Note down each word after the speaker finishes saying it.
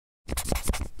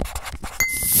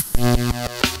Are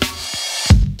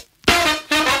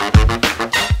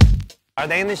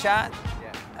they in the shot?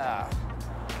 Yeah.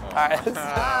 All right.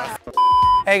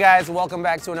 Hey guys, welcome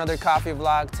back to another coffee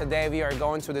vlog. Today we are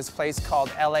going to this place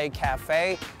called LA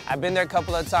Cafe. I've been there a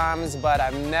couple of times, but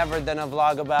I've never done a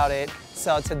vlog about it.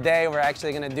 So today we're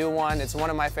actually gonna do one. It's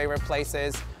one of my favorite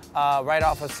places. Right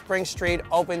off of Spring Street,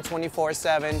 open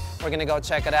 24/7. We're gonna go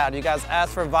check it out. You guys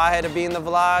asked for Vahe to be in the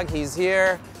vlog. He's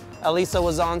here. Alisa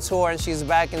was on tour and she's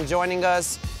back and joining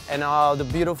us. And the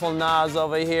beautiful Nazz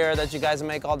over here that you guys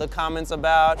make all the comments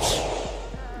about.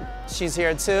 She's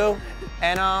here too.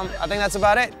 And I think that's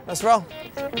about it. Let's roll.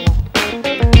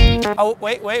 Oh,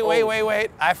 wait.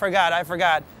 I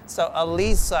forgot. So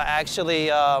Alisa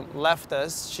actually left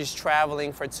us. She's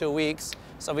traveling for 2 weeks.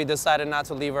 So we decided not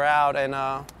to leave her out and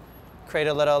create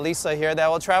a little Alisa here that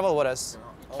will travel with us.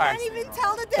 You can't even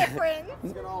tell the difference.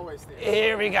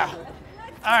 Here we go.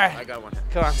 All right. I got one.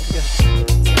 Come on. Let's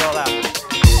roll out.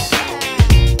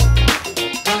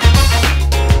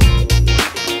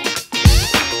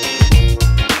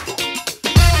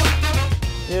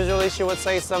 Usually she would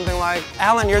say something like,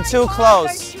 Alan, you're too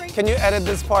close. Can you edit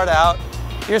this part out?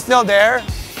 You're still there?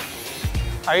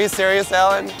 Are you serious,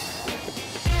 Alan?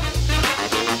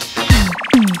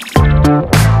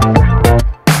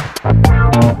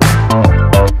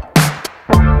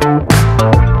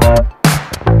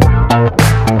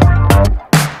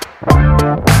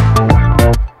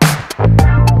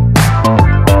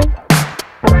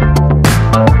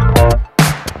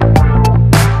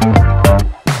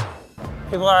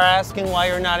 People are asking why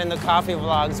you're not in the coffee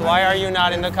vlogs. Why are you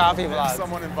not in the coffee vlogs? If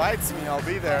someone invites me, I'll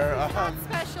be there. Not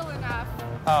special enough.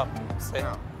 Oh, see.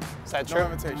 No. Is that true? No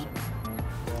invitation.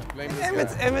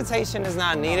 Invitation is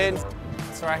not needed.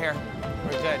 It's right here.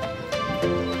 We're good.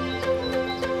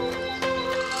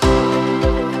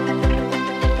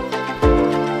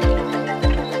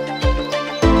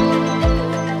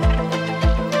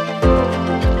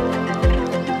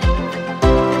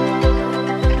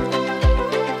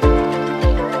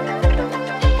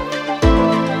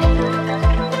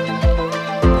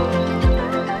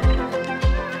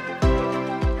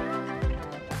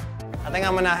 I think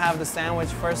I'm gonna have the sandwich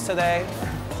first today.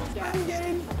 I'm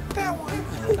getting that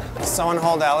one. Someone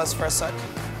hold Alice for a sec.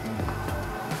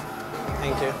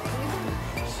 Thank you.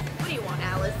 What do you want,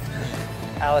 Alice?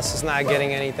 Alice is not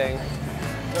getting anything.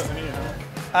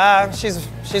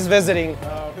 She's visiting.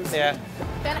 Yeah.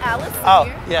 Then Alice Oh,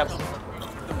 here. yep.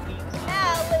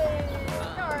 Alice,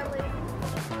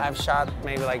 darling. I've shot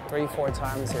maybe like 3-4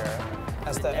 times here.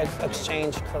 That's the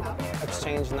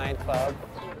Exchange nightclub.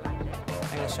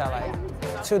 I think I shot like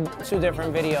two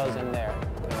different videos in there.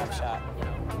 I've shot.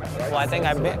 Well, I think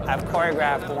I've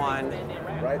choreographed one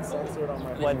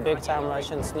with Big Time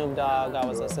Russian Snoop Dogg. I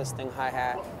was assisting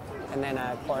hi-hat. And then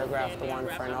I choreographed one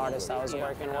for an artist I was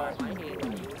working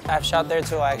with. I've shot there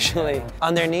too, actually.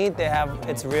 Underneath,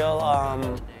 it's real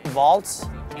vaults.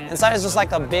 Inside is just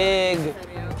like a big,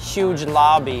 huge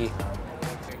lobby.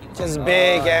 Just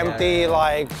big, empty,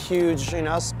 like huge,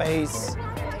 space.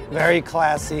 Very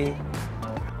classy.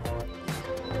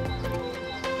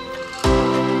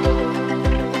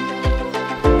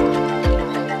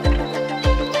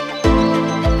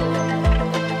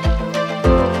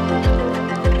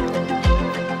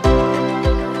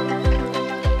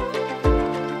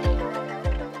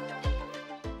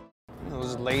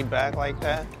 Laid back like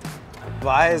that.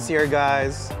 Vahe is here,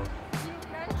 guys.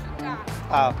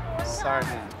 Oh, sorry.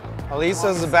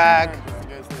 Alisa's back.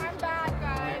 I'm back,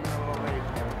 guys.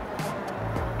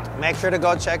 Make sure to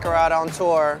go check her out on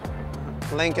tour.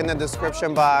 Link in the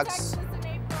description box.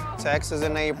 Texas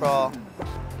in April.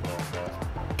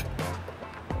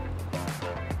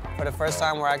 For the first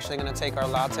time, we're actually gonna take our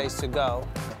lattes to go,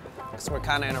 because we're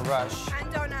kind of in a rush.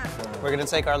 And donuts. We're gonna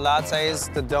take our lattes,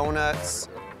 the donuts,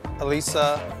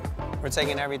 Alisa, we're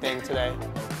taking everything today.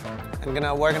 We're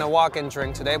gonna walk and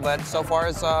drink today, but so far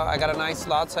I got a nice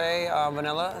latte,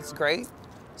 vanilla, it's great.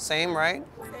 Same, right?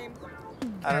 Same.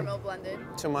 Caramel blended.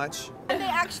 Too much. And they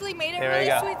actually made it Here we really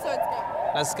go. sweet, so it's good.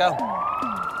 Let's go.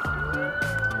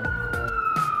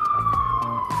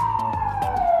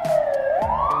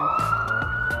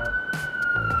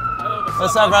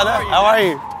 What's up, brother? How are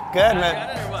you? Good, man.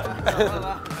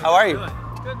 How are you?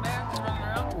 Good, man. Just running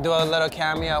around. Do a little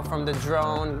cameo from the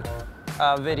drone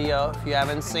video if you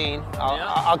haven't seen.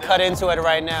 I'll cut into it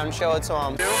right now and show it to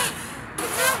him.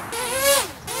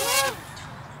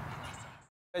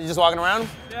 You just walking around?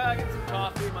 Yeah, I get some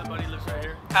coffee. My buddy lives right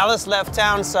here. Alice left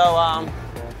town, so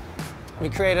we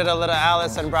created a little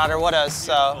Alice and brought her with us.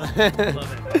 So Love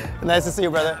it. nice to see you,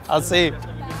 brother. I'll see you.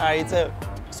 All right, you too.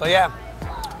 So yeah,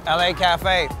 LA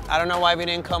Cafe. I don't know why we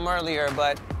didn't come earlier,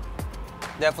 but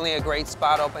Definitely a great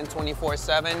spot, open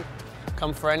 24/7.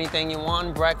 Come for anything you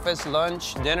want, breakfast,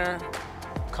 lunch, dinner,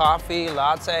 coffee,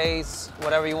 lattes,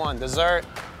 whatever you want. Dessert,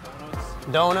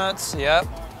 donuts, yep.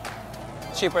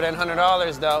 Cheaper than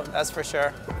 $100 though, that's for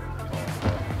sure.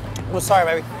 Oh, sorry,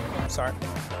 baby. Sorry.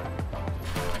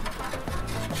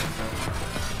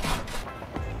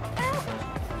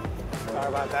 Sorry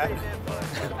about that.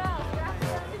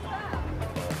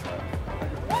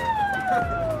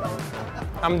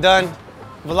 I'm done.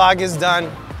 Vlog is done.